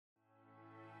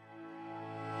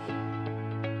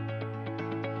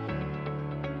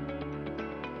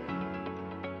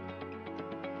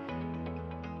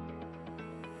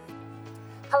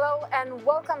Hello and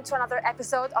welcome to another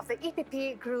episode of the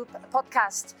EPP Group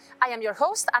podcast. I am your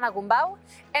host, Ana Gumbau,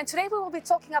 and today we will be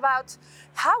talking about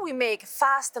how we make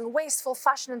fast and wasteful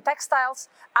fashion and textiles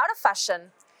out of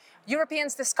fashion.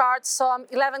 Europeans discard some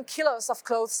 11 kilos of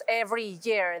clothes every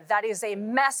year. That is a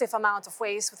massive amount of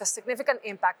waste with a significant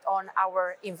impact on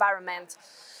our environment.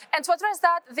 And to address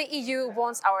that, the EU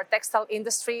wants our textile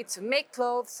industry to make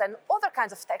clothes and other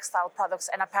kinds of textile products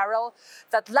and apparel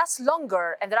that last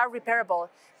longer and that are repairable.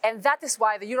 And that is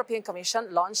why the European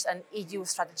Commission launched an EU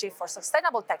strategy for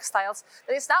sustainable textiles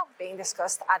that is now being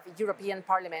discussed at the European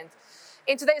Parliament.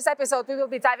 In today's episode, we will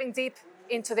be diving deep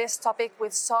into this topic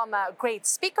with some great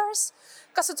speakers.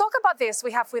 Because to talk about this,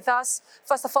 we have with us,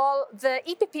 first of all, the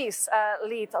EPP's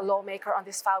lead lawmaker on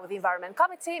this file with the Environment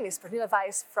Committee, Ms. Pernille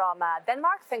Weiss from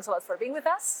Denmark. Thanks a lot for being with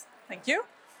us. Thank you.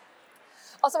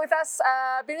 Also with us,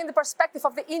 bringing the perspective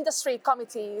of the Industry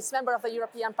Committee, is member of the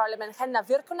European Parliament, Henna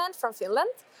Virkkunen from Finland.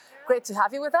 Great to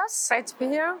have you with us. Great to be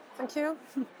here. Thank you.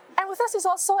 And with us is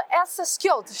also Else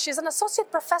Skjold. She's an associate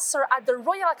professor at the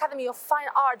Royal Academy of Fine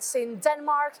Arts in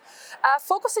Denmark,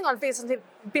 focusing on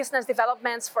business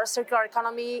developments for a circular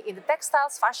economy in the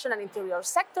textiles, fashion and interior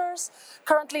sectors.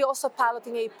 Currently also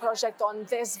piloting a project on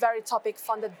this very topic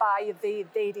funded by the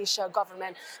Danish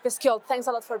government. Ms. Skjold, thanks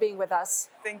a lot for being with us.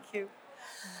 Thank you.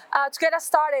 To get us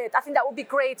started, I think that would be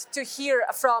great to hear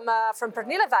from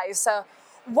Pernille Weiss.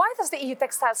 Why does the EU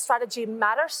Textile Strategy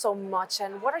matter so much,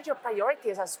 and what are your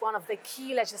priorities as one of the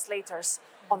key legislators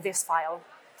on this file?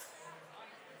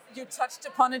 You touched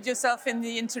upon it yourself in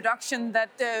the introduction that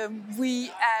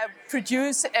we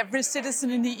produce, every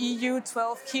citizen in the EU,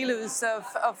 12 kilos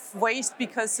of waste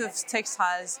because of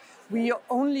textiles. We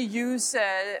only use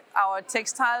our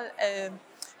textile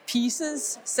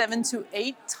pieces 7 to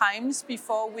 8 times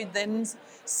before we then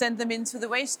send them into the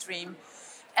waste stream.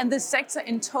 And the sector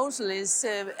in total is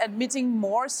emitting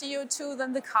more CO2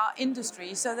 than the car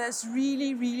industry. So there's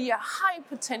really a high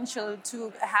potential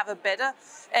to have a better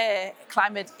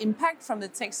climate impact from the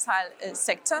textile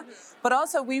sector. But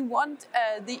also we want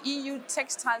the EU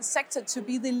textile sector to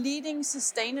be the leading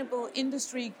sustainable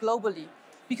industry globally.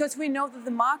 Because we know that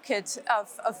the market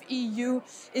of EU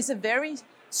is a very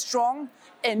strong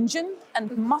engine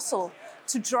and muscle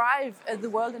to drive the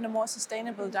world in a more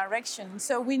sustainable direction.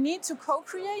 So we need to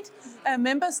co-create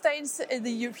member states,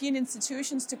 the European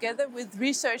institutions together with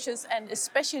researchers and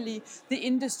especially the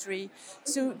industry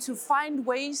to find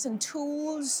ways and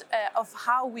tools of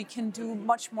how we can do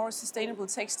much more sustainable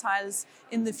textiles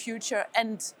in the future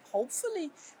and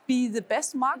hopefully be the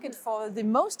best market for the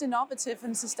most innovative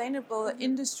and sustainable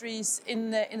industries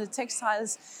in the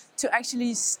textiles to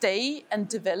actually stay and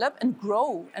develop and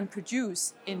grow and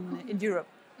produce in Europe.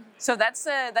 So that's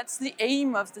the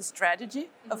aim of the strategy,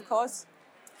 of course.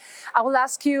 I will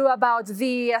ask you about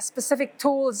the specific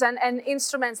tools and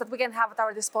instruments that we can have at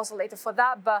our disposal later for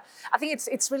that, but I think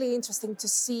it's really interesting to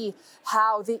see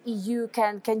how the EU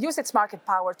can use its market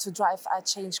power to drive a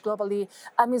change globally.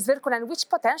 Ms. Virkkunen, which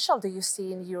potential do you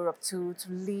see in Europe to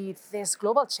lead this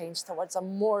global change towards a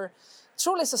more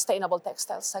truly sustainable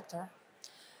textile sector?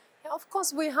 Of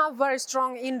course, we have very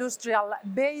strong industrial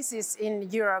basis in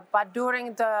Europe, but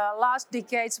during the last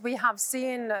decades, we have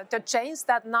seen the change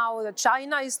that now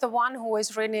China is the one who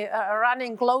is really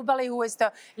running globally, who is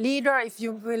the leader. If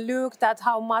you will look at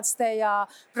how much they are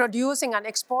producing and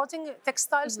exporting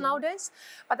textiles nowadays.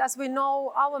 But as we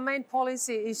know, our main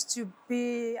policy is to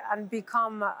be and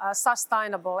become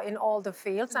sustainable in all the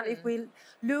fields. And if we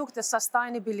look at the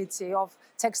sustainability of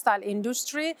textile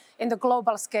industry in the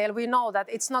global scale, we know that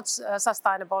it's not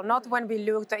sustainable. Not when we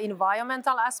look at the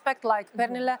environmental aspect, like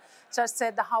Pernille just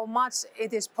said, how much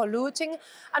it is polluting,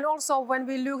 and also when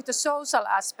we look at the social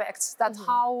aspects, that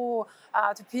how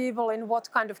the people in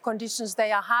what kind of conditions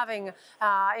they are having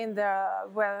in their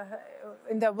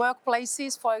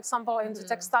workplaces, for example, in the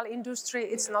textile industry,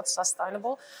 it's not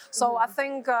sustainable. So I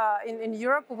think in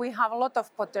Europe we have a lot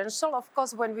of potential. Of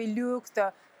course, when we look at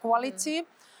the quality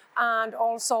and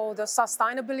also the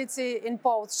sustainability in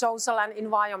both social and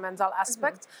environmental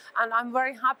aspects. And I'm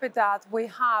very happy that we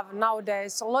have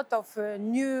nowadays a lot of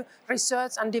new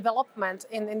research and development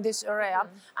in this area.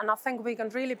 And I think we can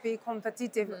really be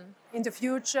competitive in the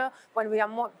future when we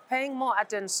are paying more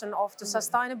attention of the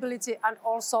sustainability and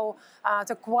also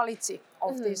the quality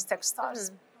of these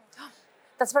textiles.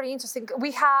 That's very interesting.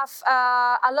 We have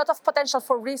a lot of potential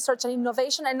for research and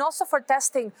innovation, and also for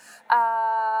testing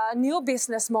new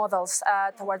business models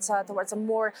towards a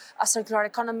more circular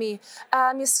economy.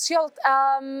 Ms. Skjold,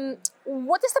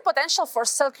 what is the potential for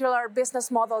circular business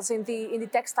models in the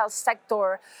textile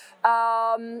sector,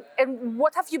 and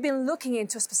what have you been looking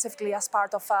into specifically as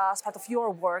part of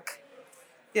your work?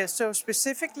 Yes, so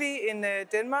specifically in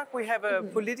Denmark, we have a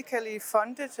politically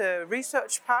funded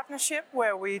research partnership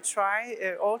where we try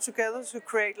all together to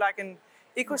create like an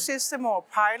ecosystem or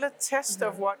pilot test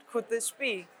of what could this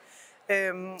be.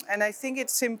 And I think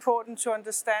it's important to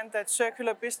understand that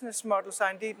circular business models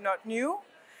are indeed not new.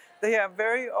 They are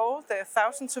very old, they're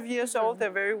thousands of years old, they're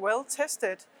very well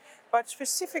tested. But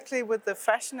specifically with the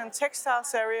fashion and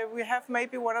textiles area, we have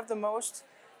maybe one of the most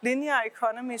linear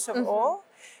economies of all,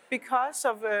 because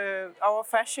of our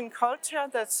fashion culture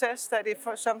that says that if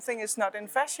something is not in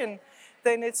fashion,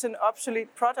 then it's an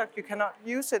obsolete product. You cannot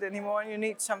use it anymore and you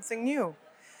need something new.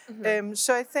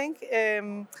 So I think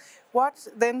what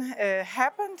then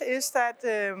happened is that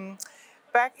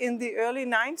back in the early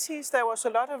 90s, there was a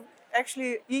lot of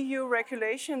actually EU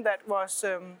regulation that was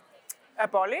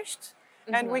abolished.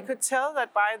 And we could tell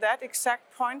that by that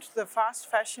exact point, the fast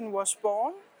fashion was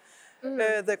born.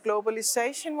 The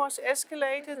globalization was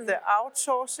escalated, the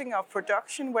outsourcing of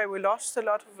production, where we lost a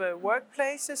lot of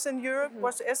workplaces in Europe,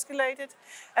 was escalated,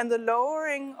 and the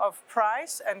lowering of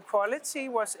price and quality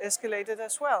was escalated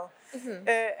as well.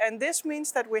 And this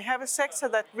means that we have a sector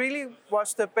that really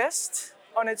was the best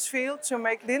on its field to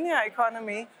make linear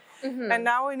economy, and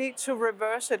now we need to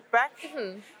reverse it back.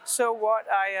 So what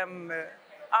I am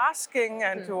asking,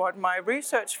 and what my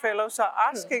research fellows are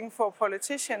asking for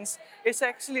politicians, is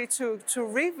actually to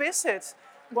revisit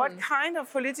what kind of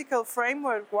political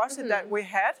framework was it that we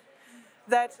had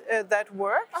that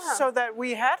worked, so that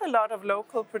we had a lot of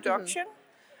local production,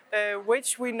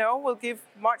 which we know will give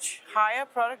much higher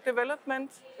product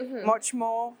development, much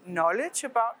more knowledge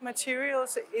about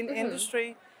materials in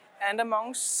industry and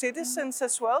amongst citizens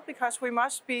as well, because we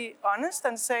must be honest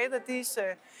and say that these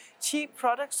cheap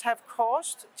products have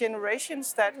caused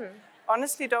generations that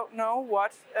honestly don't know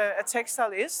what a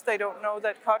textile is. They don't know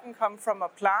that cotton comes from a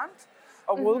plant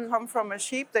or wool come from a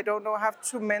sheep. They don't know how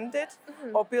to mend it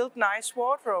or build nice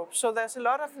wardrobes. So there's a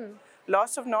lot of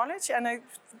loss of knowledge, and I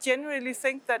generally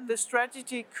think that the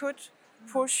strategy could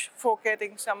push for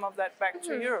getting some of that back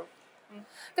to Europe.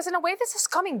 Because in a way, this is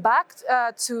coming back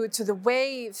to the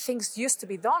way things used to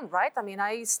be done, right? I mean,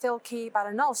 I still keep, I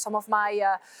don't know, some of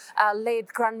my late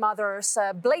grandmother's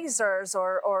blazers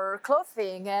or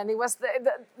clothing, and it was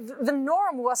the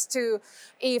norm was to,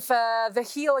 if the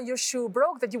heel of your shoe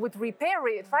broke, that you would repair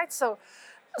it, right? So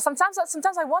sometimes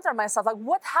I wonder myself, like,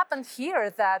 what happened here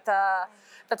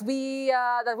that we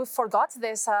forgot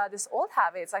this old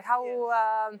habits, like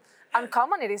how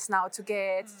uncommon it is now to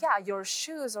get your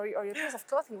shoes or your piece of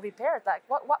clothing repaired. Like,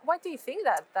 why do you think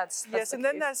that's yes, the and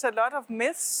case? then there's a lot of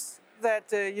myths that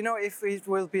if it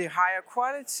will be higher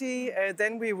quality,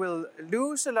 then we will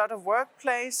lose a lot of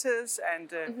workplaces.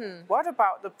 And what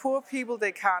about the poor people?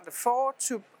 They can't afford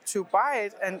to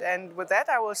buy it. And with that,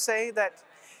 I will say that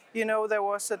there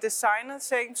was a designer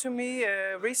saying to me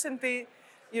recently,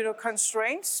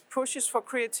 constraints pushes for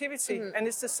creativity, and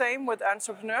it's the same with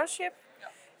entrepreneurship.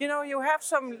 You have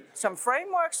some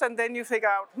frameworks, and then you figure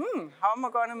out, how am I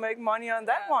going to make money on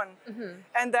that one?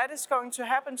 And that is going to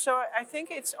happen. So I think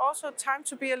it's also time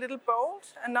to be a little bold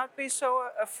and not be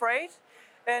so afraid.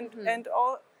 And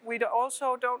we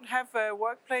also don't have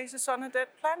workplaces on a dead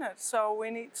planet. So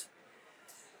we need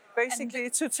basically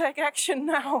to take action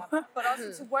now. But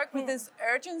also to work with this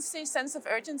sense of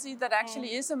urgency that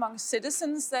actually is among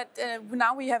citizens, that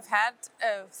now we have had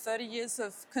 30 years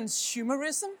of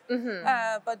consumerism,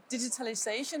 but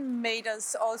digitalization made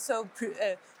us also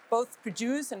both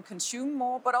produce and consume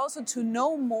more, but also to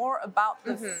know more about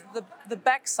the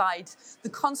backside, the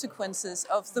consequences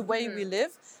of the way we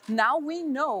live. Now we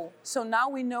know,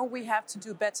 we have to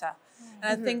do better.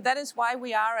 And I think that is why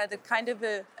we are at a kind of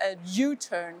a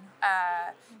U-turn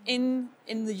in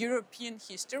the European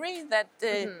history, that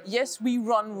yes, we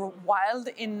run wild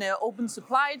in open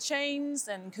supply chains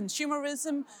and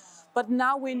consumerism, but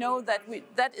now we know that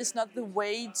that is not the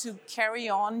way to carry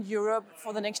on Europe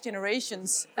for the next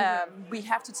generations. We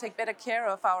have to take better care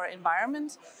of our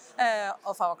environment,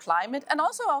 of our climate, and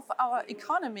also of our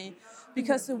economy,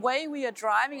 because the way we are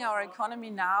driving our economy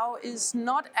now is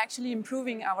not actually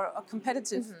improving our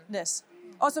competitiveness.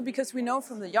 Also because we know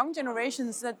from the young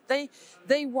generations that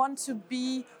they want to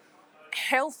be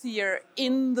healthier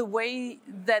in the way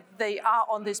that they are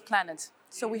on this planet.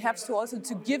 So we have to also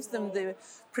to give them the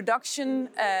production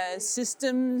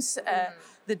systems,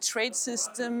 the trade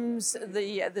systems,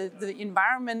 the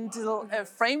environmental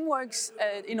frameworks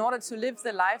in order to live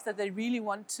the life that they really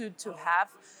want to have,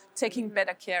 taking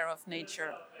better care of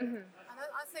nature. And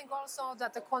I think also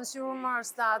that the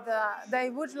consumers that they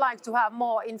would like to have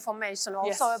more information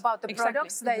also about the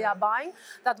products they are buying,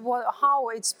 that how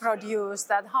it's produced,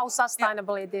 that how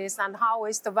sustainable it is, and how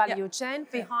is the value chain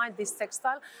behind this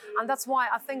textile. And that's why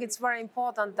I think it's very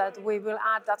important that we will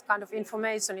add that kind of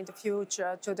information in the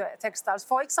future to the textiles.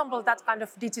 For example, that kind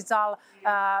of digital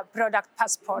product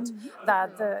passport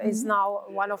that is now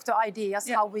one of the ideas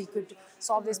how we could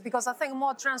solve this, because I think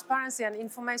more transparency and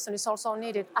information is also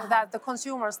needed, that the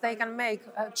consumers, they can make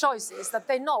choices, that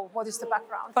they know what is the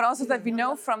background. But also that we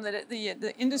know from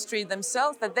the industry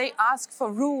themselves that they ask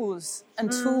for rules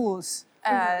and tools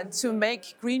to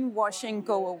make greenwashing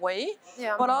go away,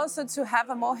 but also to have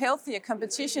a more healthier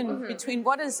competition between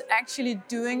what is actually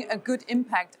doing a good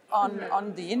impact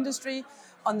on the industry,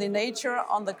 on the nature,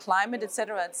 on the climate,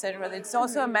 etc., etc. It's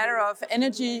also a matter of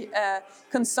energy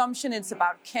consumption. It's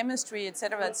about chemistry,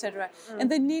 etc., etc. And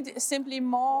they need simply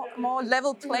more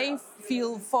level playing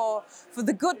field for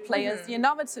the good players, the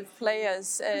innovative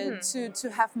players, to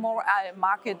have more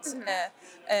market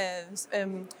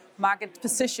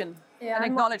position and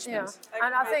acknowledgement.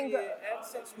 And I think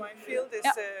since my field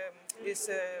is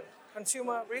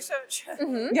consumer research,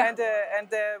 and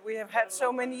we have had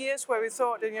so many years where we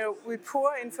thought that, we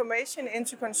pour information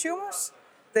into consumers,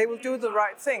 they will do the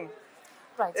right thing,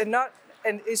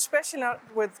 and especially not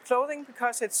with clothing,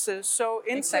 because it's so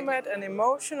intimate and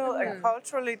emotional and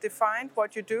culturally defined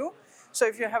what you do. So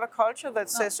if you have a culture that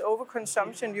says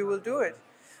overconsumption, you will do it.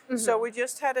 So we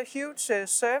just had a huge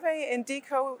survey in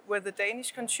DECO with the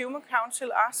Danish Consumer Council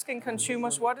asking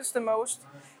consumers what is the most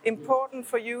important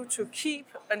for you to keep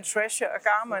and treasure a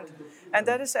garment. And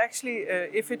that is actually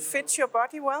if it fits your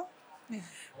body well.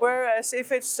 Whereas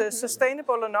if it's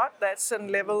sustainable or not, that's on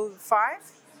level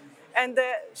 5. And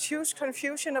there's huge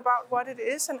confusion about what it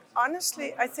is. And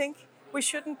honestly, I think we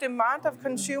shouldn't demand of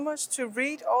consumers to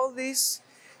read all these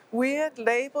weird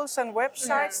labels and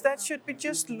websites. That should be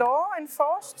just law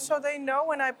enforced, so they know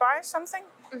when I buy something,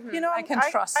 I can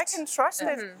trust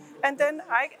it, and then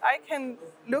I can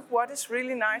look what is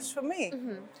really nice for me,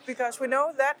 because we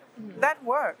know that that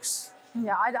works.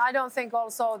 Yeah, I don't think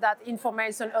also that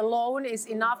information alone is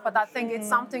enough, but I think it's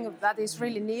something that is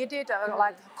really needed,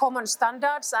 like common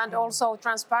standards and also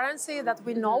transparency, that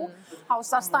we know how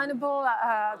sustainable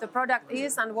the product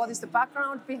is and what is the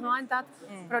background behind that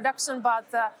production.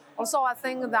 But also I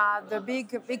think that the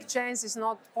big change is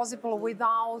not possible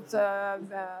without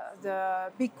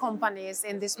the big companies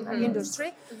in this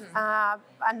industry.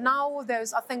 And now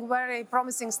there's, I think, very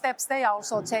promising steps they are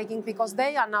also taking, because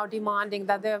they are now demanding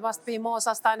that there must be more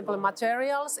sustainable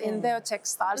materials in their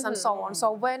textiles and so on.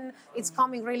 So when it's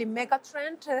coming really mega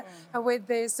trend with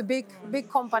these big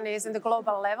companies in the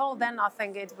global level, then I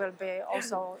think it will be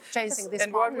also changing this.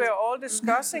 And what we're all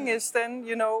discussing is then,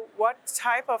 what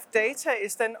type of data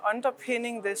is then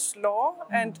underpinning this law,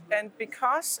 and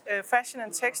because fashion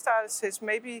and textiles is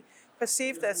maybe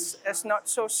perceived as not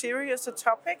so serious a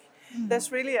topic,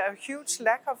 there's really a huge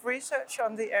lack of research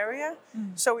on the area.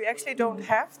 So we actually don't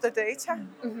have the data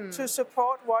to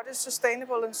support what is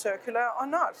sustainable and circular or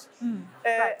not.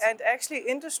 And actually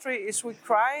industry is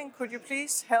crying, could you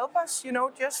please help us,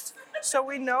 just so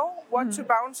we know what to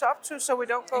bounce up to, so we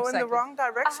don't go in the wrong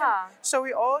direction. So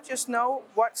we all just know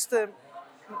what's the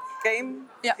game,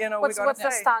 what's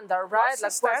the standard, right? What's the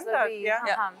standard?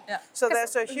 So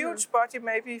there's a huge body,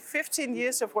 maybe 15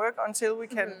 years of work until we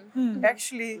can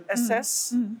actually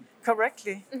assess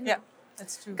correctly. Yeah,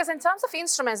 that's true. Because in terms of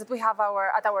instruments that we have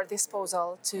at our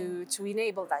disposal to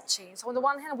enable that change, so on the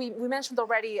one hand, we mentioned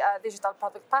already digital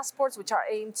product passports, which are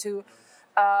aimed to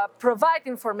provide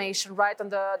information, right, on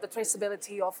the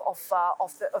traceability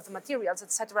of the materials,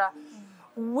 etc.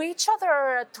 Which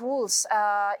other tools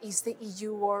is the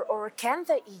EU or can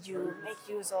the EU make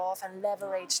use of and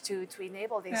leverage to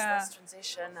enable this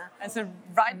transition? And so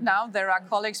right now there are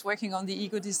colleagues working on the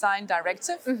Eco-Design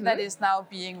Directive that is now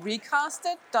being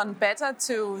recasted, done better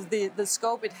to the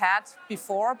scope it had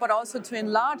before, but also to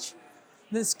enlarge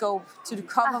the scope to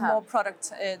cover more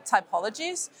product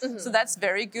typologies. So that's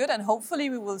very good, and hopefully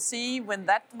we will see when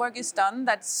that work is done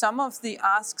that some of the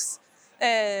asks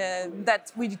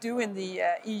that we do in the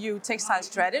EU Textile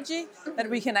Strategy, that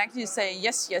we can actually say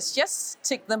yes, yes, yes,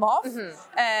 tick them off,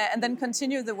 and then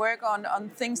continue the work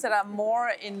on things that are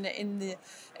more in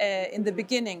the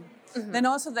beginning. Then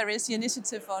also there is the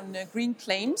initiative on green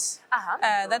claims.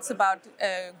 That's about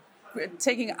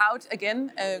taking out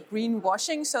again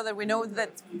greenwashing, so that we know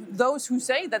that those who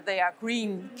say that they are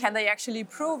green, can they actually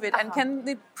prove it, and can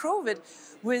they prove it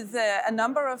with a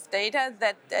number of data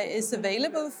that is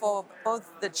available for both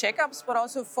the checkups but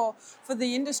also for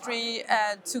the industry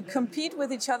to compete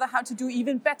with each other, how to do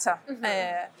even better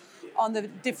on the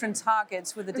different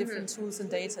targets with the different tools and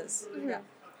data.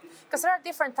 Because there are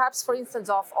different types, for instance,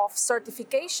 of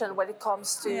certification when it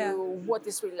comes to what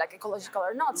is really like ecological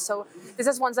or not. So this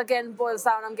is once again boils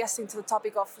down, I'm guessing, to the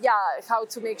topic of how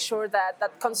to make sure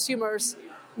that consumers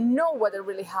know what they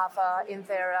really have in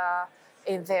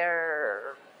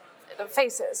their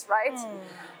faces, right?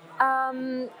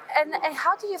 And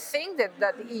how do you think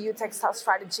that the EU textile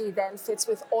strategy then fits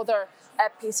with other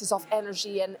pieces of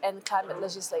energy and climate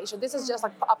legislation? This is just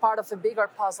like a part of the bigger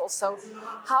puzzle. So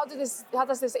how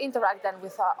does this interact then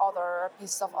with other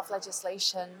pieces of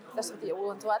legislation? There's something you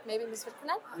want to add, maybe, Ms.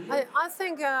 Virkunen? I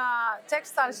think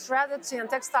textile strategy and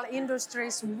textile industry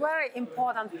is a very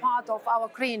important part of our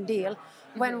Green Deal.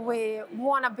 When we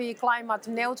want to be climate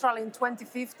neutral in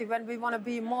 2050, when we want to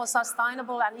be more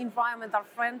sustainable and environmental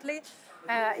friendly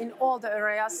in all the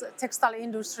areas, textile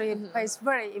industry plays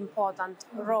very important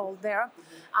role there.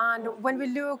 And when we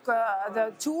look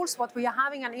the tools, what we are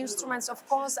having and instruments, of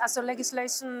course, as a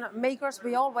legislation makers,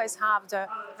 we always have the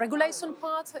regulation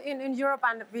part in Europe,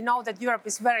 and we know that Europe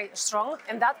is very strong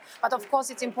in that. But of course,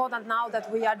 it's important now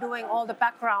that we are doing all the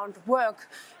background work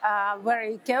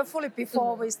very carefully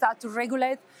before we start to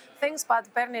regulate things. But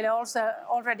Pernille also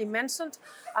already mentioned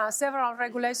several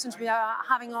regulations we are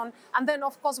having on. And then,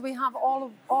 of course, we have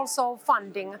also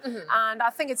funding. And I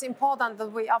think it's important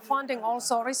that we are funding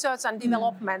also research and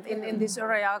development in this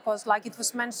area, because like it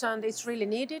was mentioned, it's really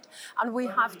needed. And we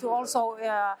have to also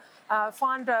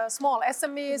fund small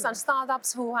SMEs and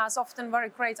startups who has often very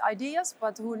great ideas,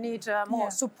 but who need more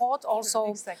support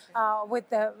also with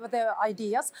their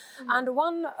ideas. And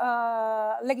one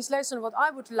legislation what I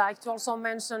would like to also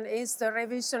mention is the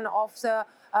revision of the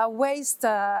waste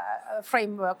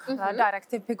framework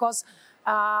directive, because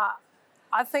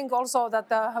I think also that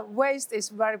the waste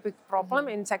is a very big problem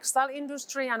in textile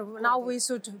industry, and now we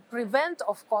should prevent,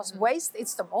 of course, waste.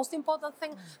 It's the most important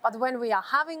thing. But when we are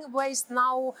having waste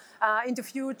now, in the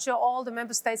future, all the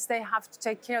member states, they have to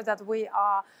take care that we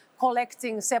are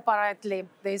collecting separately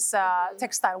this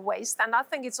textile waste. And I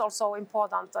think it's also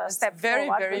important step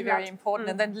forward. Very important.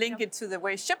 And then link it to the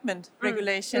waste shipment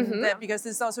regulation, because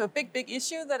it's also a big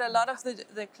issue that a lot of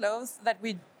the clothes that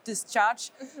we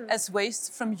discharge as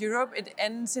waste from Europe, it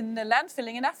ends in the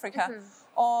landfilling in Africa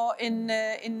or in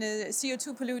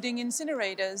CO2 polluting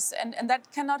incinerators, and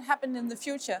that cannot happen in the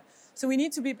future. So we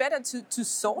need to be better to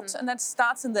sort, and that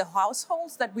starts in the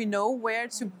households, that we know where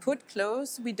to put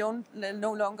clothes we don't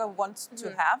no longer want to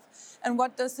have. And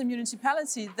what does the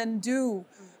municipality then do?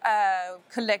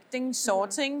 Collecting,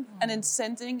 sorting, and then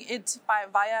sending it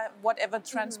via whatever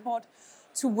transport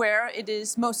to where it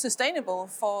is most sustainable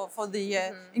for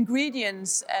the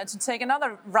ingredients to take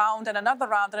another round and another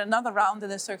round and another round in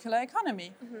the circular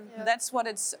economy. That's what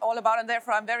it's all about, and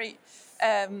therefore I'm very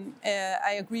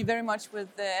I agree very much with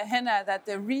Henna that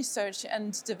the research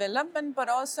and development, but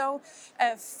also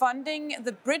funding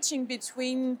the bridging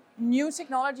between new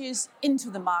technologies into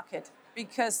the market,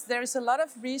 because there is a lot of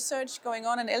research going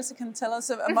on, and Else can tell us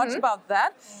much about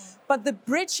that. But the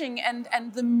bridging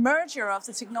and the merger of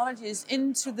the technologies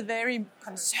into the very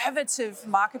conservative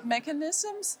market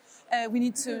mechanisms, we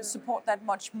need to support that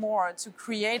much more to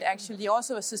create actually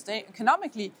also a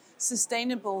economically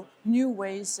sustainable new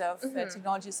ways of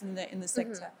technologies in the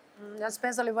sector.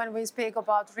 Especially when we speak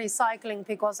about recycling,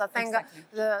 because I think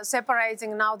the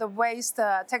separating now the waste,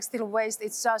 textile waste,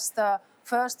 it's just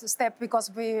first step,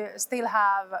 because we still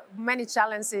have many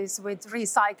challenges with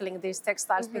recycling these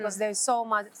textiles, because there's so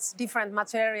much different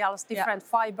materials, different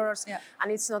fibers,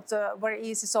 and it's not very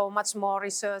easy. So much more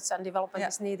research and development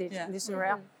is needed in this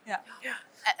area.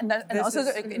 And also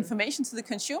the information to the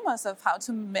consumers of how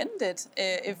to mend it,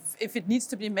 if it needs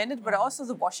to be mended, but also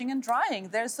the washing and drying.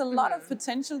 There's a lot of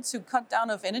potential to cut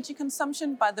down of energy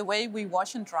consumption by the way we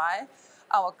wash and dry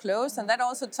our clothes, and that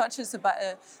also touches about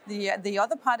the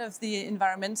other part of the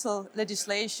environmental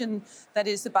legislation that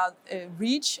is about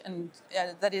REACH, and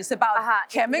that is about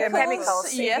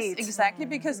chemicals. Yes, exactly,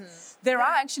 because there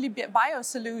are actually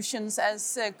biosolutions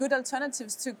as good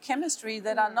alternatives to chemistry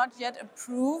that are not yet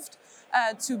approved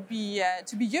to be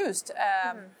used.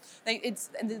 It's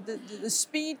the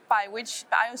speed by which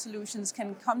biosolutions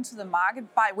can come to the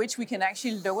market, by which we can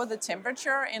actually lower the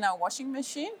temperature in our washing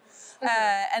machine,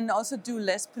 and also do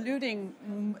less polluting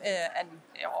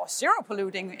or zero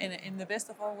polluting in the best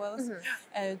of all worlds.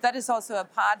 That is also a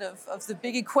part of the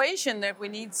big equation that we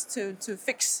need to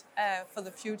fix for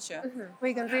the future.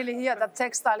 We can really hear that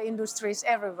textile industry is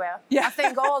everywhere. Yeah. I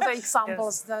think all the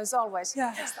examples, there's always.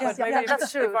 Yeah. But maybe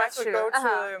that's true. If I could go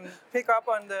to pick up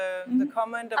on the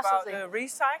comment about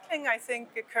recycling, I think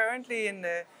currently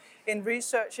in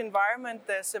research environment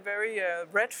there's a very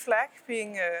red flag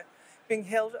being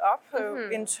held up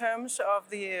in terms of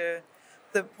the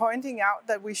pointing out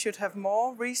that we should have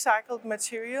more recycled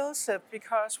materials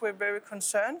because we're very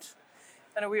concerned.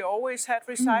 And we always had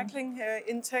recycling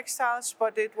in textiles,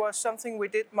 but it was something we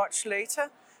did much later.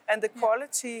 And the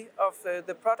quality of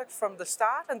the product from the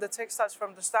start and the textiles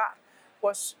from the start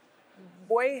was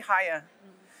way higher.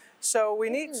 So we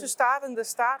need to start in the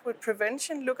start with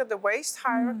prevention. Look at the waste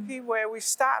hierarchy where we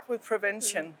start with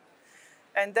prevention.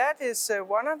 And that is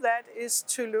one of that is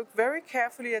to look very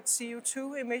carefully at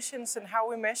CO2 emissions and how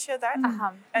we measure that.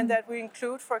 And that we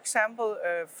include, for example,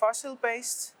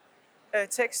 fossil-based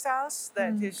textiles.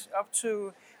 That is up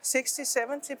to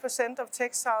 60-70% of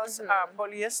textiles are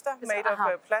polyester made of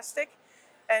plastic.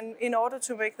 And in order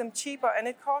to make them cheaper, and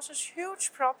it causes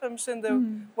huge problems in the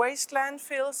waste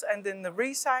landfills and in the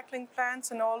recycling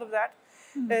plants and all of that.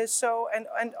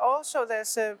 And also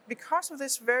there's because of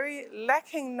this very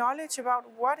lacking knowledge about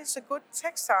what is a good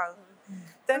textile.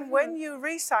 Then when you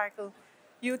recycle,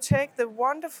 you take the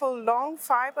wonderful long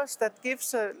fibers that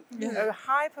gives a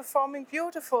high performing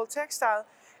beautiful textile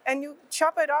and you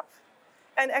chop it up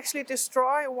and actually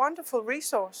destroy a wonderful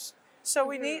resource. So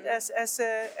we need, as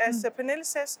Pernille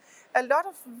says, a lot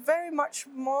of very much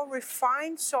more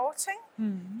refined sorting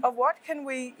of what can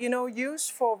we, use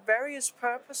for various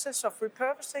purposes of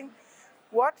repurposing.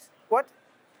 What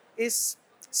is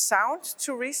sound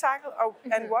to recycle,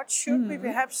 and what should we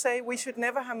perhaps say we should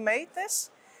never have made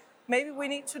this? Maybe we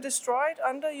need to destroy it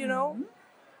under,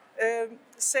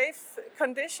 safe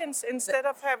conditions instead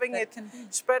of having it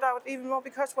spread out even more.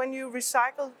 Because when you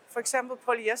recycle, for example,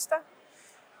 polyester,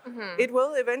 it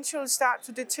will eventually start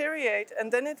to deteriorate,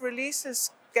 and then it releases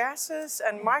gases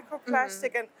and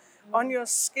microplastic and on your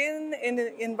skin in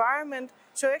the environment.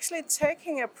 So actually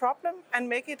taking a problem and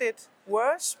making it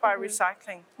worse by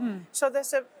recycling. So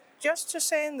there's just to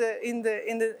say in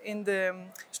the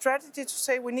strategy to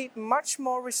say we need much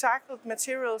more recycled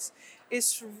materials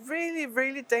is really,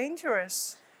 really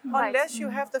dangerous unless you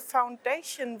have the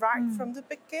foundation right from the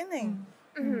beginning.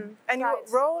 And you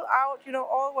roll out,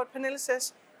 all what Pernille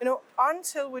says.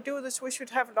 Until we do this, we should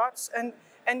have lots.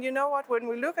 And you know what? When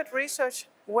we look at research,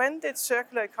 when did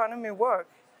circular economy work?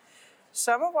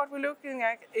 Some of what we're looking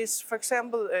at is, for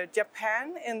example,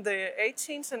 Japan in the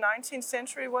 18th and 19th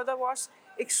century, where there was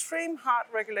extreme hard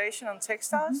regulation on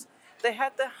textiles. They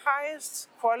had the highest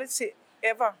quality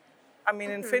ever. I mean,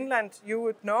 in Finland, you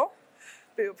would know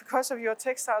because of your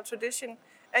textile tradition.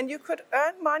 And you could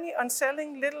earn money on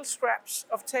selling little scraps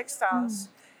of textiles.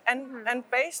 And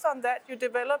based on that, you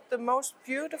develop the most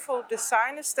beautiful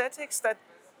design aesthetics that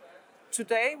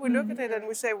today we look at it and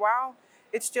we say, wow,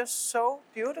 it's just so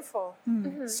beautiful.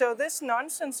 So this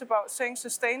nonsense about saying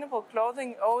sustainable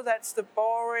clothing, oh, that's the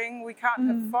boring, we can't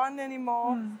have fun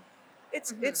anymore.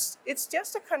 It's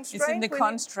just a constraint. It's in the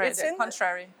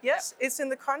contrary. Yes, it's in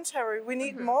the contrary. We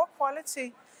need more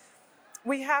quality.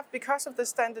 We have, because of the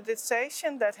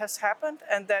standardization that has happened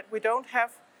and that we don't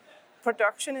have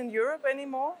production in Europe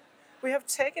anymore, we have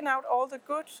taken out all the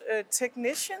good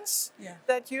technicians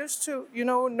that used to,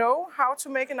 know how to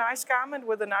make a nice garment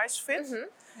with a nice fit.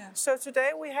 So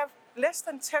today we have less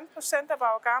than 10% of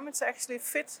our garments actually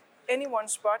fit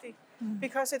anyone's body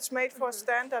because it's made for a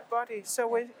standard body.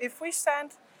 So if we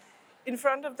stand in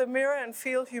front of the mirror and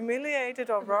feel humiliated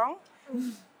or wrong,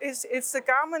 it's the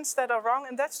garments that are wrong,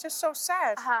 and that's just so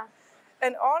sad.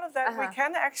 And all of that we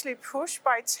can actually push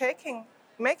by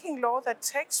making law that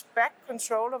takes back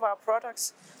control of our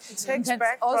products. It takes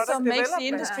back also product makes the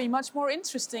development. industry much more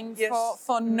interesting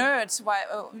for nerds. Why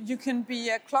you can be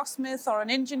a clocksmith or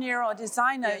an engineer or a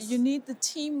designer. You need the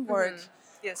teamwork,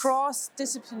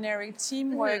 cross-disciplinary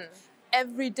teamwork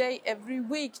every day, every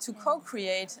week to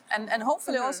co-create, and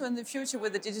hopefully also in the future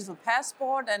with the digital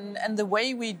passport and the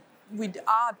way we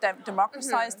are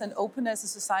democratized and open as a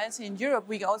society in Europe,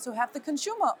 we also have the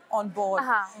consumer on board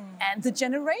and the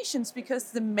generations,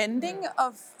 because the mending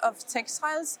of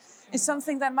textiles is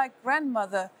something that my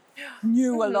grandmother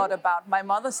knew a lot about. My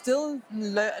mother still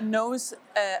knows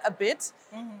a bit.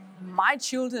 My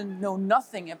children know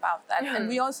nothing about that. And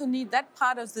we also need that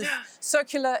part of the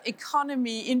circular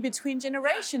economy in between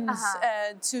generations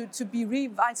to be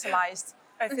revitalized.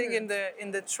 I think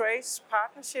in the Trace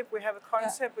partnership we have a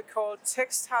concept we call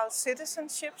textile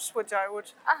citizenships, which I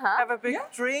would have a big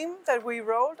dream that we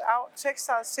rolled out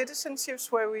textile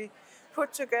citizenships where we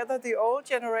put together the old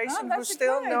generation who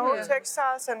still know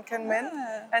textiles and can mend,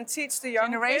 and teach the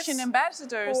young generation kids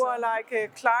ambassadors who are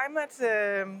like climate.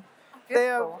 They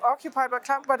are occupied by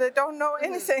climate, but they don't know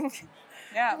anything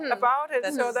about it.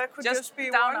 So that could just be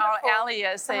down wonderful. our alley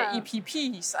as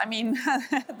EPPs. I mean,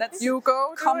 that's you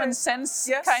go common sense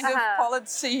kind of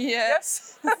policy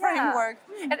framework.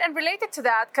 And related to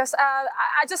that, because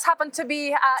I just happened to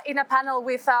be in a panel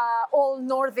with all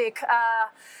Nordic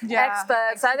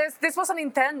experts. This wasn't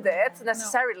intended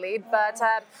necessarily, but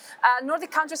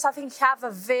Nordic countries, I think, have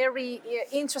a very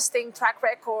interesting track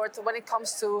record when it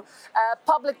comes to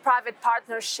public-private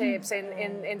partnerships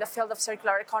in the field of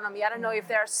circular economy. I don't know if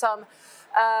there are some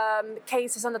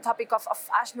cases on the topic of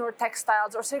fashion or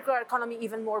textiles or circular economy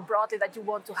even more broadly that you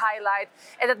want to highlight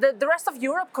and that the rest of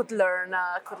Europe could learn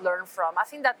from. I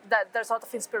think that there's a lot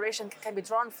of inspiration can be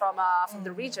drawn from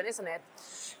the region, isn't it?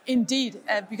 Indeed,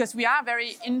 because we are a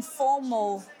very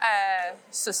informal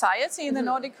society in the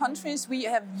Nordic countries. We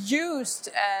have used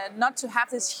not to have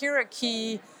this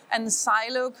hierarchy and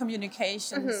silo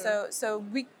communication. So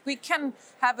we can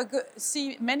have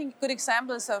see many good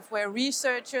examples of where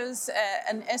researchers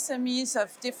and SMEs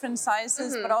of different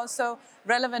sizes, but also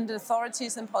relevant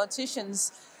authorities and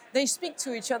politicians, they speak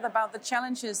to each other about the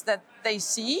challenges that they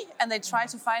see and they try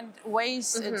to find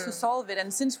ways to solve it.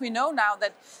 And since we know now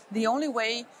that the only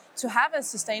way to have a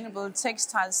sustainable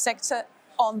textile sector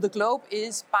on the globe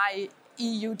is by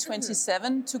EU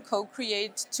 27 to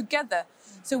co-create together.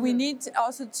 So we need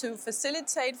also to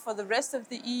facilitate for the rest of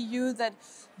the EU that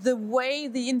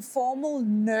the informal,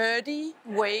 nerdy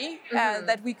way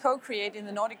that we co-create in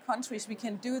the Nordic countries, we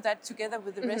can do that together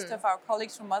with the rest of our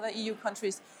colleagues from other EU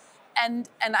countries. And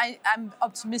I'm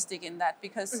optimistic in that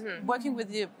because working with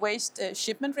the waste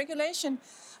shipment regulation,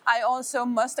 I also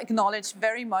must acknowledge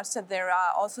very much that there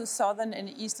are also Southern and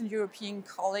Eastern European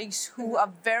colleagues who are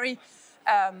very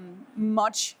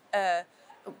much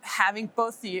having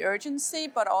both the urgency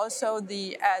but also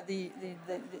the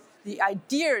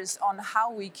ideas on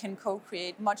how we can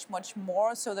co-create much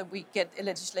more so that we get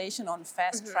legislation on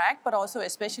fast track, but also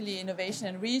especially innovation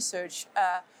and research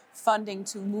funding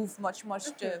to move much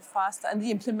faster, and the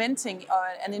implementing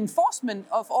and enforcement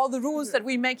of all the rules that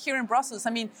we make here in Brussels. I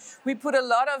mean, we put a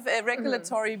lot of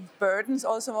regulatory burdens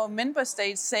also on member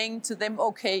states, saying to them,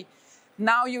 okay,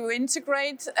 now you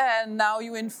integrate and now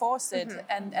you enforce it.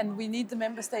 And we need the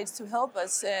member states to help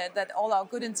us that all our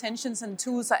good intentions and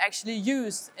tools are actually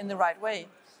used in the right way.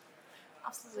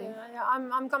 Absolutely.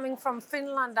 I'm coming from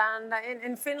Finland, and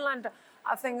in Finland,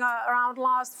 I think around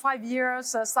last 5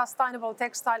 years, sustainable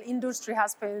textile industry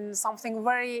has been something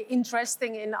very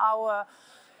interesting in our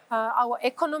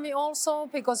economy also,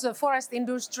 because the forest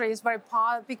industry is very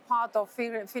big part of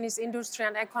Finnish industry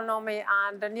and economy,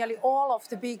 and nearly all of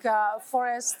the big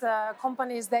forest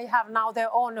companies, they have now their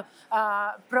own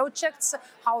projects,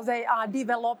 how they are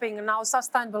developing now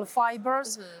sustainable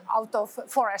fibers out of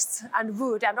forests and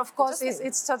wood. And of course,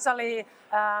 it's totally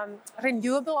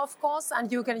renewable, of course,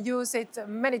 and you can use it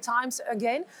many times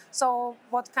again. So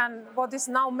what is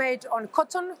now made on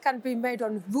cotton can be made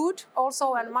on wood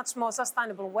also, and much more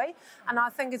sustainable way. And I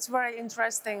think it's very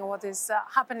interesting what is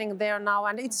happening there now,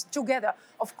 and it's together,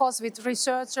 of course, with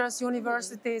researchers,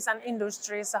 universities and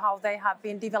industries, how they have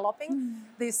been developing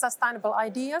these sustainable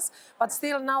ideas. But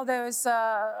still now there is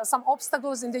some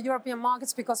obstacles in the European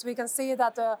markets, because we can see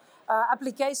that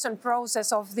application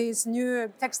process of these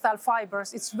new textile fibers,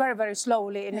 it's very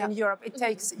slowly in Europe. It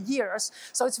takes years.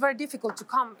 So it's very difficult to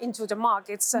come into the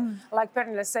markets. Like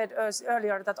Pernille said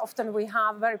earlier, that often we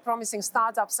have very promising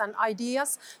startups and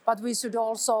ideas, but we should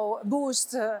also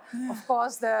boost, of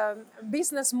course, the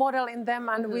business model in them,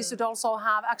 and we should also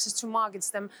have access to markets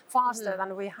them faster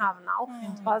than we have now.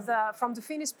 But from the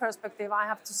Finnish perspective, I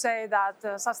have to say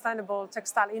that sustainable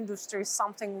textile industry is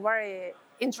something very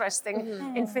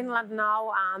interesting in Finland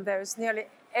now, and there's nearly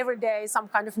every day some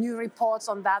kind of new reports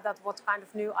on that what kind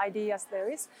of new ideas there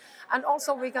is. And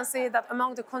also we can see that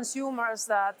among the consumers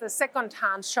that the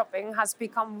second-hand shopping has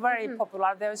become very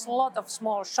popular. There's a lot of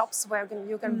small shops where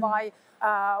you can buy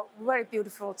very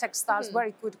beautiful textiles,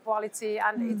 very good quality,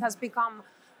 and it has become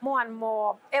more and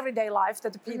more everyday life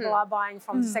that the people are buying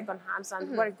from second hands and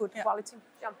very good quality.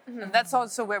 And that's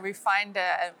also where we find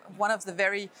one of the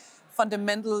very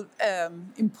fundamental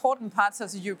important parts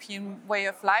of the European way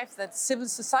of life, that civil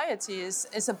society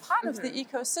is a part of the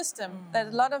ecosystem, that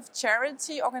a lot of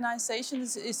charity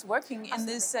organizations is working in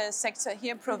this sector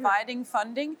here, providing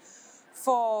funding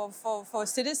for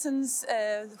citizens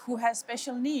who have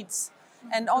special needs.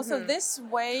 And also this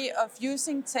way of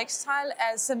using textile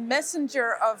as a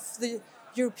messenger of the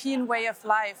European way of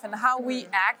life and how we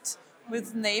act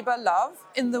with neighbor love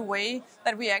in the way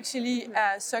that we actually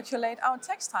circulate our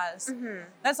textiles.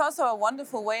 That's also a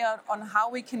wonderful way on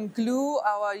how we can glue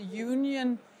our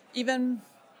union even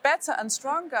better and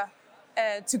stronger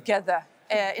together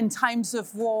in times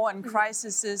of war and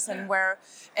crises and where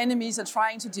enemies are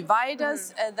trying to divide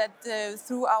us, that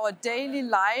through our daily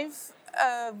life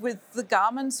with the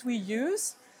garments we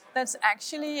use, that's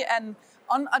actually an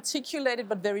unarticulated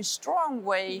but very strong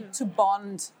way to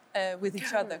bond with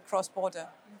each other cross-border.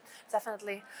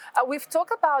 Definitely. We've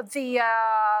talked about the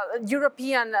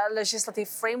European legislative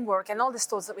framework and all the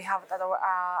tools that we have at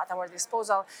our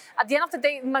disposal. At the end of the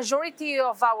day,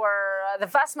 the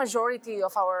vast majority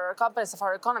of our companies, of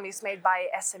our economy is made by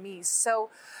SMEs. So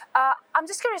I'm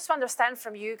just curious to understand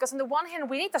from you, because on the one hand,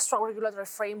 we need a strong regulatory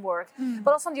framework,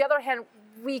 but also on the other hand,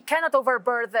 we cannot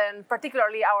overburden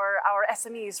particularly our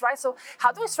SMEs, right? So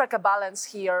how do we strike a balance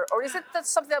here? Or is it that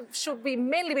something that should we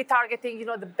mainly be targeting,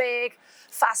 the big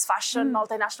fast fashion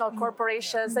multinational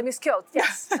corporations? Ms. Kilt,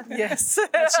 yes. Yes.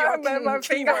 My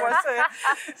finger was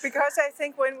because I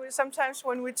think sometimes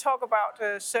when we talk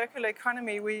about circular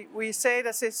economy, we say it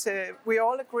as it's we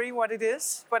all agree what it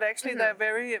is, but actually there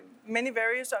are many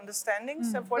various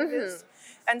understandings of what it is.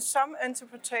 And some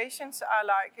interpretations are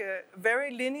like a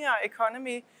very linear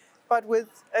economy, but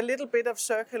with a little bit of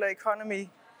circular economy.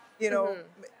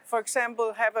 For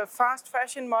example, have a fast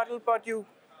fashion model, but you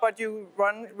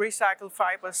run recycled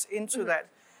fibers into that.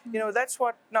 That's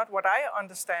not what I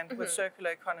understand with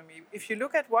circular economy. If you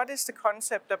look at what is the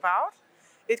concept about,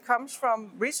 it comes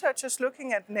from researchers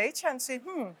looking at nature and say,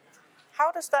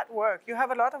 how does that work? You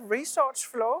have a lot of resource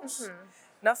flows.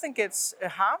 Nothing gets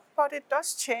harmed, but it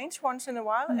does change once in a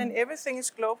while, and everything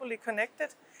is globally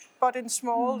connected, but in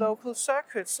small local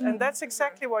circuits. And that's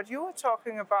exactly what you were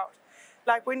talking about.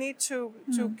 Like we need to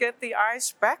get the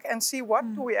eyes back and see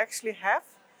what do we actually have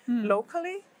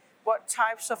locally, what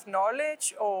types of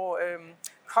knowledge or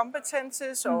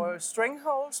competences or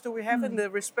strongholds do we have in the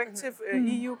respective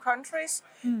EU countries,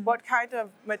 what kind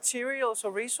of materials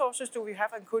or resources do we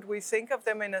have, and could we think of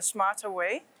them in a smarter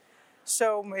way?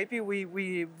 So maybe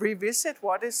we revisit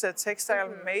what is a textile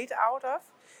made out of,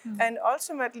 and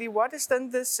ultimately what is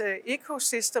then this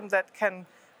ecosystem that can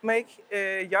make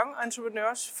young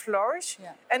entrepreneurs flourish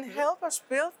and help us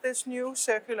build this new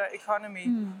circular economy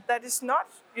that is not,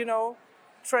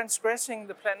 transgressing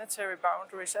the planetary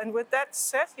boundaries. And with that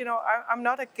said, I'm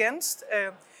not against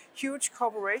huge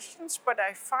corporations, but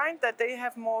I find that they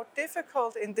have more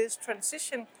difficult in this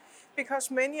transition because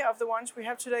many of the ones we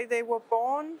have today, they were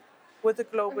born with the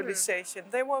globalization.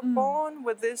 They were born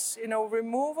with this,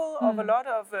 removal of a lot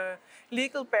of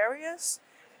legal barriers.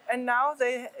 And now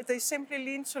they simply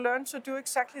need to learn to do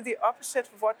exactly the opposite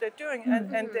of what they're doing.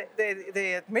 And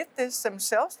they admit this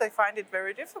themselves. They find it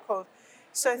very difficult.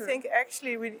 So I think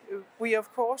actually we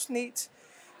of course need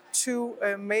to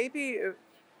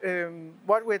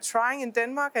what we're trying in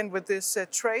Denmark and with this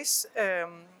Trace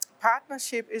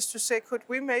partnership is to say, could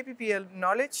we maybe be a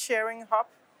knowledge sharing hub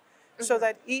so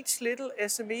that each little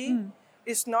SME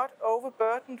is not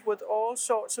overburdened with all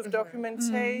sorts of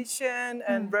documentation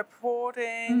and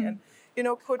reporting,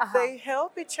 and could they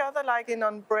help each other like in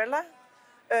umbrella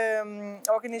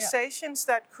organizations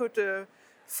that could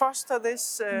foster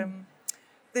this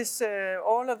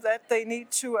all of that they need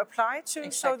to apply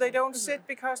to, so they don't sit,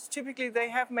 because typically they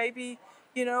have maybe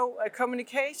a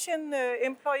communication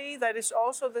employee that is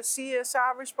also the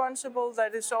CSR responsible,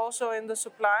 that is also in the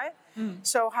supply.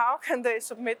 So how can they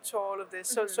submit to all of this?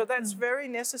 So that's very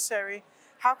necessary.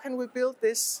 How can we build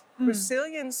this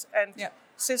resilience and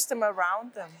system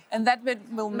around them? And that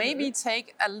will maybe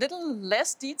take a little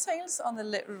less details on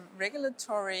the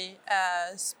regulatory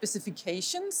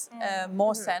specifications,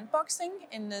 more sandboxing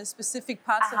in the specific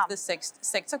parts of the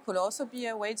sector could also be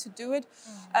a way to do it.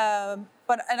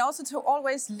 And also to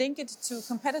always link it to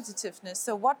competitiveness.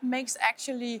 So what makes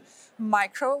actually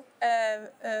micro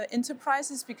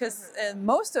enterprises, because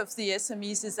most of the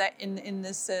SMEs is in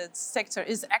this sector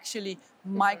is actually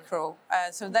micro.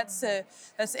 So that's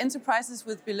enterprises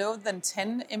with below than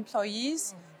 10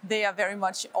 employees. They are very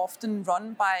much often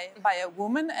run by a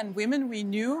woman, and women we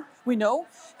know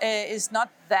is not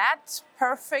that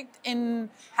perfect in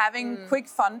having quick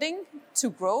funding to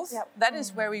growth. That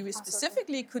is where we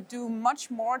specifically could do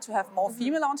much more to have more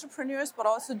female entrepreneurs, but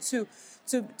also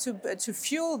to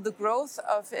fuel the growth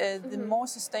of the more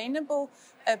sustainable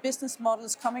business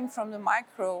models coming from the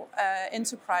micro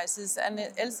enterprises. And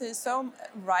Else is so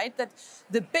right that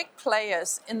the big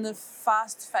players in the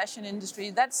fast fashion industry,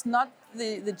 that's not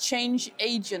the change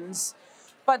agents,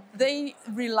 but they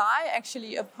rely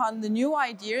actually upon the new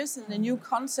ideas and the new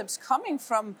concepts coming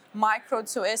from micro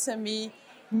to SME,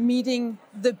 meeting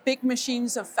the big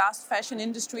machines of fast fashion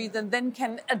industry that then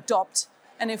can adopt.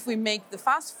 And if we make the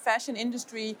fast fashion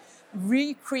industry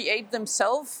recreate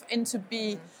themselves into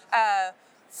be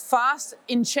fast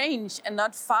in change and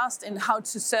not fast in how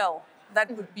to sell, that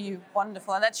would be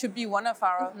wonderful. And that should be one of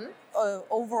our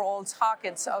overall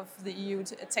targets of the EU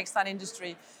textile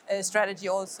industry strategy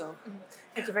also.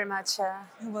 Thank you very much.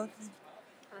 You're welcome.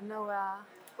 I don't know,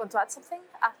 want to add something?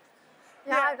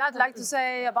 Yeah, I'd like to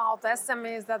say about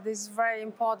SMEs that this is a very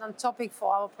important topic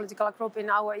for our political group in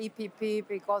our EPP,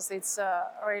 because it's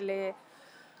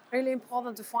really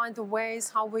important to find the ways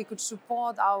how we could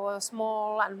support our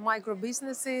small and micro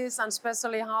businesses, and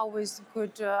especially how we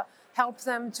could help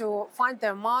them to find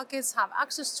their markets, have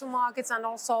access to markets, and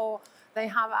also they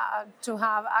have to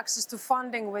have access to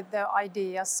funding with their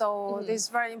ideas. So this is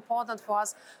very important for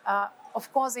us,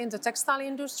 of course, in the textile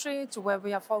industry, to where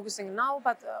we are focusing now,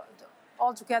 but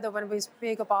altogether, when we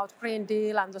speak about Green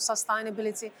Deal and the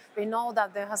sustainability, we know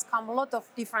that there has come a lot of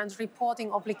different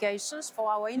reporting obligations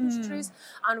for our industries,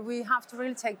 and we have to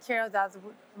really take care that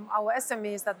our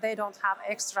SMEs, that they don't have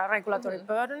extra regulatory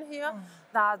burden here,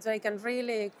 that they can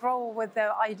really grow with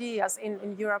their ideas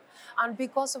in Europe. And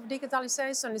because of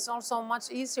digitalization, it's also much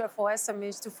easier for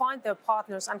SMEs to find their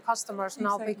partners and customers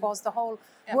now, because the whole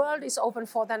world is open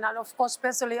for them, and of course,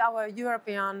 especially our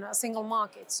European single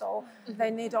market. So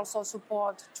they need also support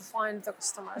to find the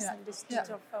customers in this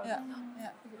digital world.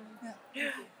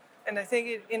 And I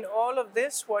think in all of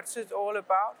this, what's it all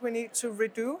about? We need to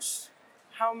reduce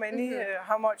how many,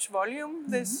 how much volume,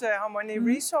 how many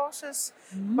resources,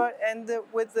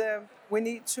 we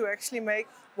need to actually make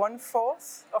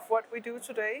 1/4 of what we do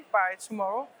today by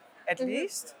tomorrow, at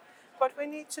least. But we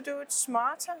need to do it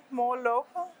smarter, more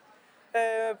local,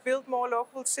 build more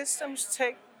local systems,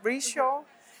 take reshore.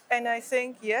 And I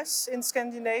think, yes, in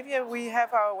Scandinavia, we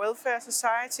have our welfare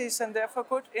societies and therefore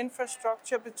good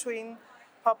infrastructure between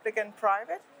public and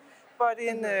private. But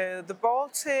in the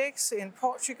Baltics, in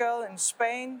Portugal, in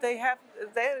Spain,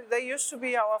 they used to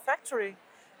be our factory.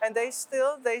 And they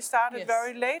started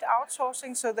very late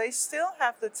outsourcing, so they still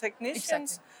have the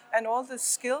technicians and all the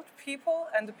skilled people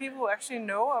and the people who actually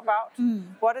know about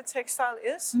what a textile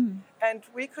is. And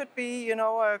we could be,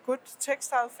 a good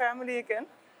textile family again.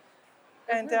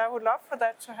 And I would love for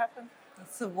that to happen.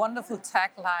 It's a wonderful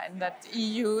tagline, that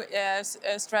EU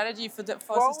strategy for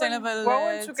sustainable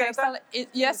textile.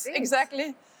 Yes,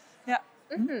 exactly. Yeah.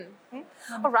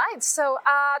 All right. So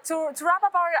to wrap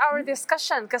up our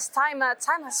discussion, because time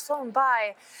has flown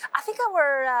by, I think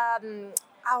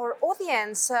our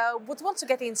audience would want to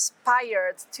get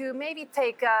inspired to maybe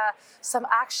take some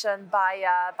action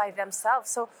by themselves.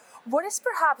 So what is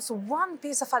perhaps one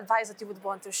piece of advice that you would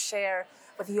want to share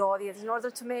with the audience in order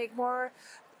to make more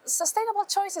sustainable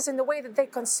choices in the way that they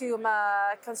consume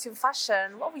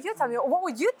fashion? What would you tell me?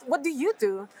 What do you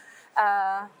do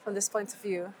from this point of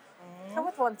view? I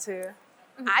would want to.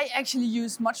 I actually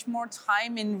use much more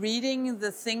time in reading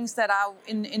the things that are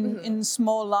in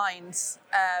small lines,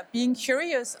 being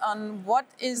curious on what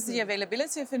is the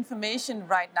availability of information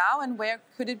right now and where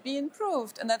could it be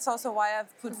improved. And that's also why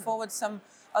I've put forward some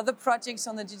other projects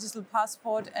on the digital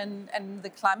passport and the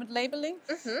climate labeling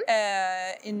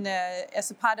as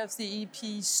a part of the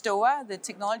EP STOA, the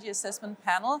technology assessment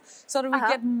panel, so that we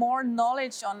get more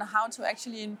knowledge on how to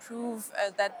actually improve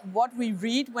that what we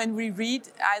read when we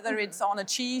read, either it's on a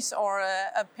cheese or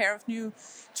a pair of new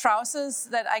trousers,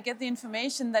 that I get the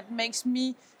information that makes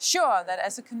me sure that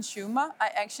as a consumer, I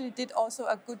actually did also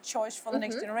a good choice for the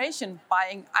next generation,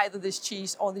 buying either this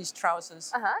cheese or these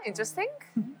trousers. Interesting.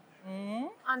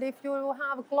 And if you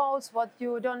have clothes what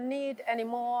you don't need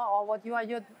anymore, or what you are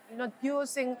not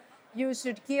using, you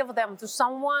should give them to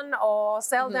someone or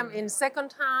sell them in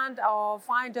second hand, or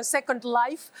find a second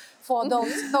life for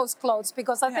those clothes,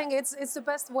 because I think it's the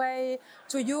best way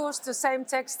to use the same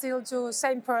textile to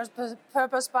same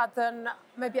purpose, but then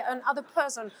maybe another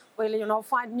person will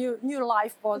find new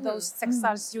life for those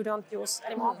textiles you don't use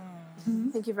anymore.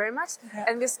 Thank you very much.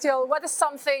 And what is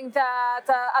something that,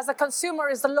 as a consumer,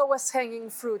 is the lowest hanging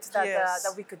fruit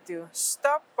that we could do?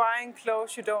 Stop buying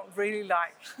clothes you don't really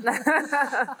like.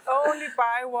 Only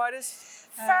buy what is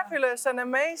fabulous and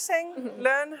amazing.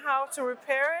 Learn how to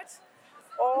repair it,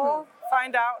 or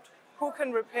find out who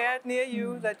can repair it near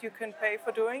you that you can pay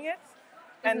for doing it,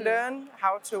 and learn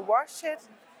how to wash it,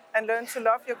 and learn to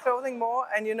love your clothing more.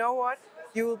 And you know what?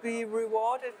 you will be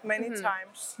rewarded many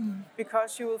times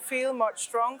because you will feel much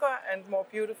stronger and more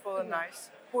beautiful and nice,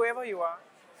 whoever you are.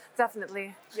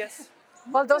 Definitely. Yes.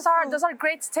 Well, those are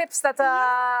great tips that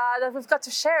that we've got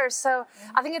to share. So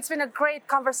I think it's been a great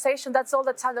conversation. That's all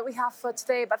the time that we have for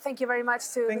today. But thank you very much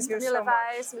to Ms. Pernille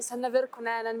Weiss, Ms. Hanna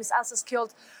Virkkunen, and Ms. Elsa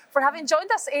Skjold for having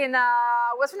joined us in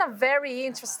what's been a very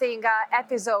interesting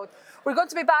episode. We're going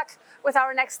to be back with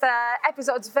our next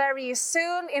episodes very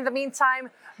soon. In the meantime,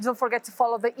 don't forget to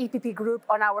follow the EPP group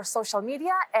on our social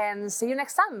media, and see you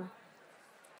next time.